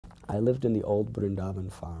I lived in the old Vrindavan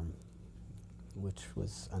farm, which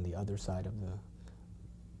was on the other side of the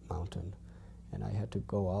mountain. And I had to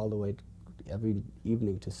go all the way, every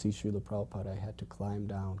evening to see Srila Prabhupada. I had to climb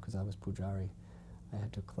down, because I was Pujari. I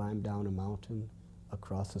had to climb down a mountain,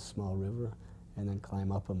 across a small river, and then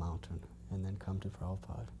climb up a mountain, and then come to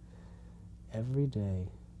Prabhupada. Every day,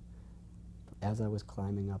 as I was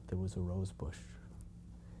climbing up, there was a rose bush.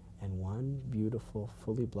 And one beautiful,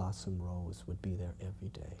 fully blossomed rose would be there every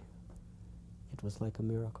day. It was like a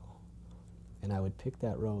miracle. And I would pick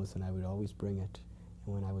that rose, and I would always bring it.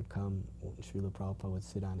 And when I would come, when Srila Prabhupada would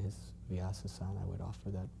sit on his Vyasasana, I would offer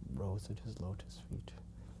that rose at his lotus feet.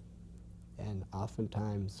 And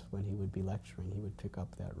oftentimes, when he would be lecturing, he would pick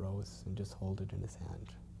up that rose and just hold it in his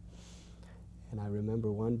hand. And I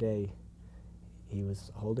remember one day, he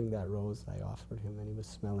was holding that rose I offered him, and he was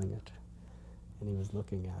smelling it, and he was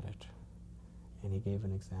looking at it, and he gave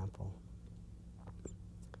an example.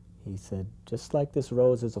 He said, just like this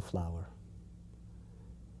rose is a flower,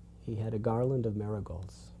 he had a garland of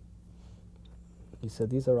marigolds. He said,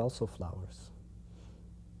 these are also flowers.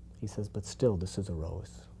 He says, but still, this is a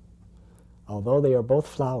rose. Although they are both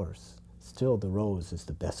flowers, still the rose is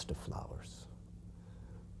the best of flowers.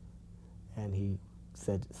 And he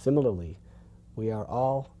said, similarly, we are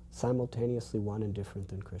all simultaneously one and different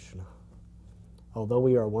than Krishna. Although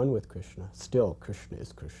we are one with Krishna, still Krishna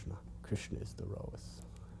is Krishna. Krishna is the rose.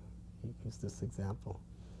 He used this example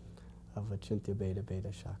of a Chintya Bheda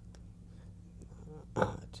Bheda Shakti,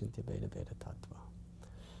 Chintya Bheda Bheda Tattva.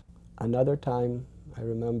 Another time, I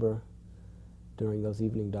remember during those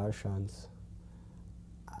evening darshans,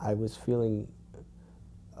 I was feeling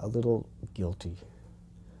a little guilty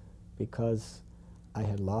because I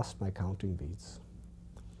had lost my counting beads.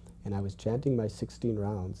 And I was chanting my 16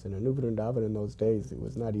 rounds. And in New Vrindavan in those days, it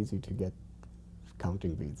was not easy to get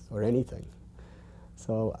counting beads or anything.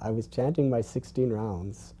 So I was chanting my 16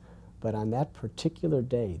 rounds, but on that particular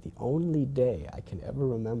day, the only day I can ever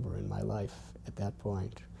remember in my life at that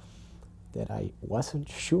point, that I wasn't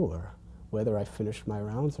sure whether I finished my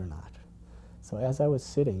rounds or not. So as I was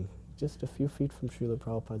sitting just a few feet from Srila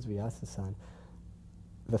Prabhupada's Vyasasana,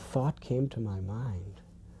 the thought came to my mind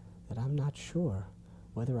that I'm not sure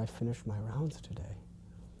whether I finished my rounds today.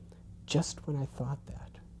 Just when I thought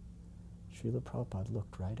that, Srila Prabhupada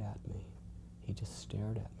looked right at me. He just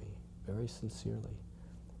stared at me very sincerely.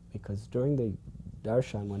 Because during the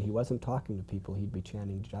darshan, when he wasn't talking to people, he'd be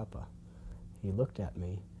chanting japa. He looked at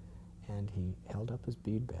me, and he held up his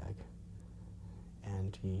bead bag,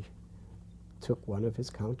 and he took one of his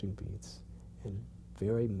counting beads, and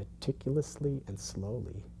very meticulously and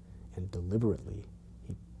slowly and deliberately,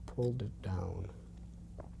 he pulled it down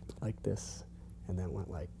like this, and then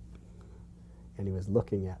went like, and he was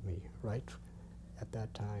looking at me right at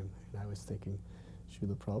that time, and I was thinking,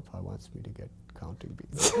 Srila Prabhupada wants me to get counting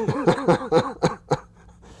beads. Srila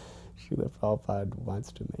Prabhupada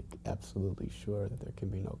wants to make absolutely sure that there can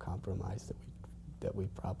be no compromise, that we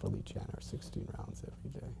properly chant our 16 rounds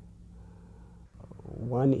every day.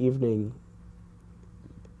 One evening,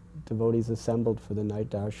 devotees assembled for the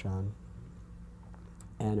night darshan,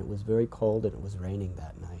 and it was very cold and it was raining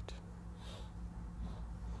that night.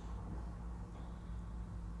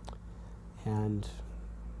 And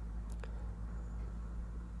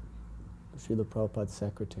Srila Prabhupada's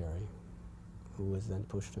secretary, who was then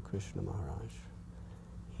Pushta Krsna Maharaj,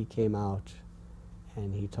 he came out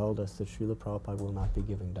and he told us that Srila Prabhupada will not be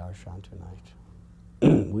giving darshan tonight.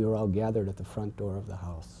 We were all gathered at the front door of the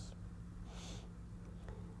house.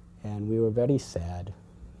 And we were very sad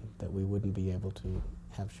that we wouldn't be able to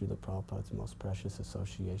have Srila Prabhupada's most precious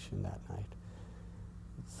association that night.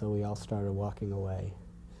 So we all started walking away.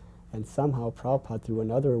 And somehow Prabhupada, through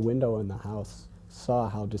another window in the house, saw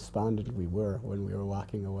how despondent we were when we were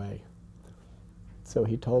walking away. So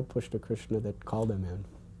he told Pushta Krishna that called him in,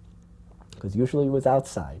 because usually he was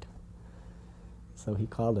outside. So he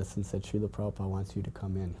called us and said, Srila Prabhupada wants you to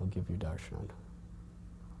come in, he'll give you darshan.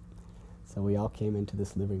 So we all came into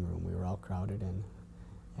this living room, we were all crowded in,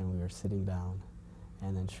 and we were sitting down.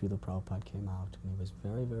 And then Srila Prabhupada came out, and he was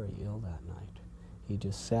very, very ill that night. He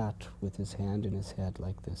just sat with his hand in his head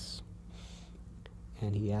like this.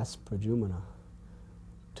 And he asked Pradyumna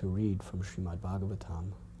to read from Srimad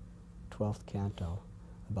Bhagavatham, 12th canto,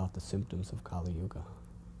 about the symptoms of Kali Yuga.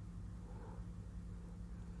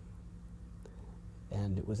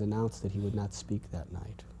 And it was announced that he would not speak that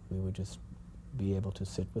night. We would just be able to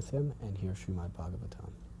sit with him and hear Srimad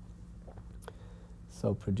Bhagavatam.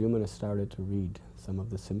 So Pradyumna started to read some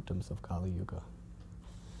of the symptoms of Kali Yuga.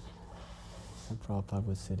 And Prabhupada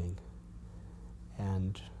was sitting.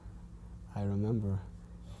 And I remember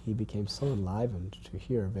he became so enlivened to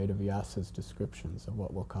hear Vedavyasa's descriptions of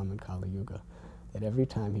what will come in Kali Yuga that every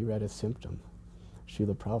time he read a symptom,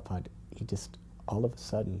 Srila Prabhupada, he just all of a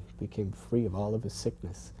sudden became free of all of his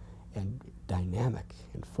sickness and dynamic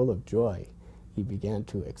and full of joy. He began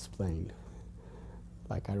to explain.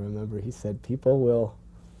 Like I remember he said, people will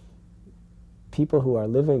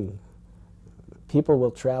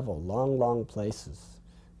travel long, long places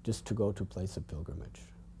just to go to a place of pilgrimage.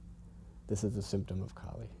 This is a symptom of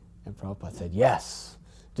Kali. And Prabhupada said, yes,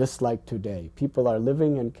 just like today. People are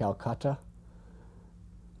living in Calcutta,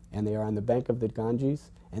 and they are on the bank of the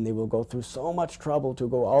Ganges, and they will go through so much trouble to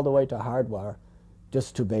go all the way to Hardwar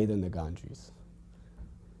just to bathe in the Ganges.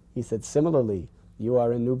 He said, similarly, you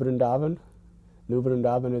are in New Vrindavan. New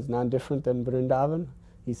Vrindavan is non-different than Vrindavan.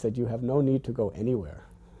 He said, you have no need to go anywhere.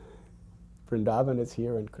 Vrindavan is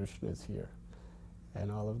here and Krishna is here. And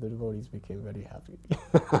all of the devotees became very happy.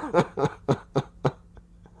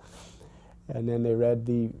 And then they read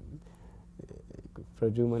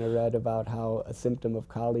Prajumana read about how a symptom of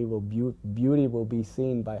Kali beauty will be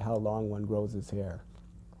seen by how long one grows his hair.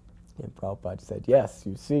 And Prabhupada said, yes,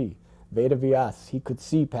 you see, Vedavyas, he could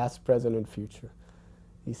see past, present, and future.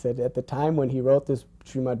 He said at the time when he wrote this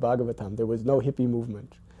Srimad Bhagavatam, there was no hippie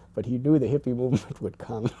movement, but he knew the hippie movement would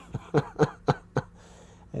come.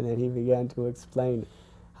 And then he began to explain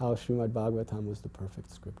how Srimad Bhagavatam was the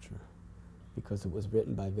perfect scripture, because it was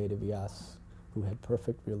written by Vedavyas, who had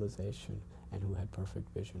perfect realization and who had perfect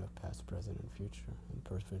vision of past, present, and future, and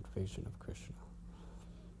perfect vision of Krishna.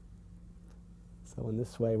 So in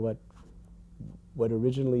this way, what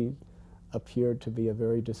originally appeared to be a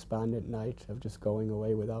very despondent night of just going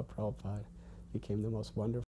away without Prabhupada became the most wonderful